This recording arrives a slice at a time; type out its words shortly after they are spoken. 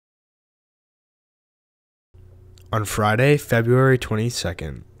On Friday, February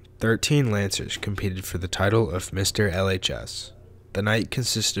 22nd, 13 Lancers competed for the title of Mr. LHS. The night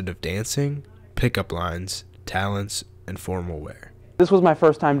consisted of dancing, pickup lines, talents, and formal wear. This was my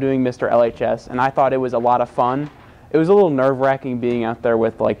first time doing Mr. LHS, and I thought it was a lot of fun. It was a little nerve-wracking being out there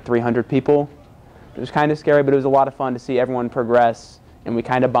with like 300 people. It was kind of scary, but it was a lot of fun to see everyone progress, and we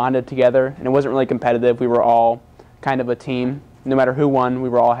kind of bonded together, and it wasn't really competitive. We were all kind of a team. No matter who won, we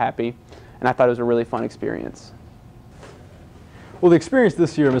were all happy, and I thought it was a really fun experience. Well, the experience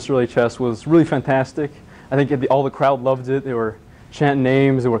this year at Mr. LHS was really fantastic. I think all the crowd loved it. They were chanting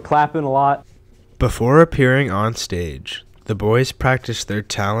names, they were clapping a lot. Before appearing on stage, the boys practiced their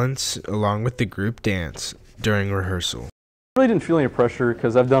talents along with the group dance during rehearsal. I really didn't feel any pressure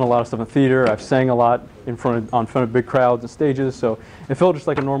because I've done a lot of stuff in theater. I've sang a lot on front of big crowds and stages, so it felt just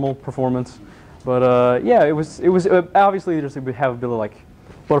like a normal performance. But yeah, it was obviously you just have a bit of like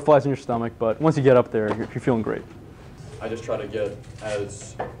butterflies in your stomach, but once you get up there, you're feeling great. I just try to get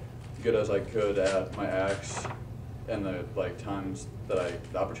as good as I could at my acts and the times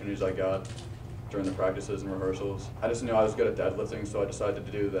that the opportunities I got during the practices and rehearsals. I just knew I was good at deadlifting, so I decided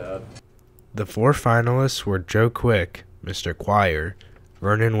to do that. The 4 finalists were Joe Quick, Mr. Choir,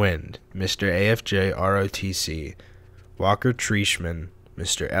 Vernon Wind, Mr. AFJ ROTC, Walker Treishman,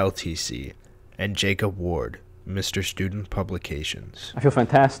 Mr. LTC, and Jacob Ward, Mr. Student Publications. I feel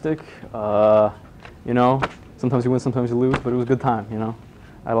fantastic. You know, sometimes you win, sometimes you lose, but it was a good time, you know.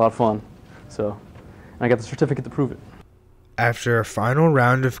 I had a lot of fun, and I got the certificate to prove it. After a final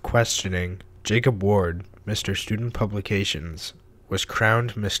round of questioning, Jacob Ward, Mr. Student Publications, was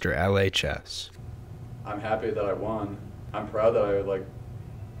crowned Mr. LHS. I'm happy that I won. I'm proud that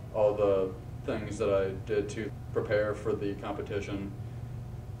all the things that I did to prepare for the competition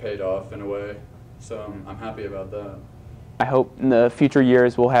paid off in a way, so I'm happy about that. I hope in the future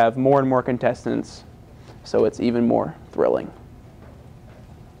years we'll have more and more contestants, so it's even more thrilling.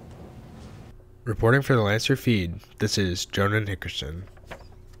 Reporting for the Lancer Feed, this is Jonah Nickerson.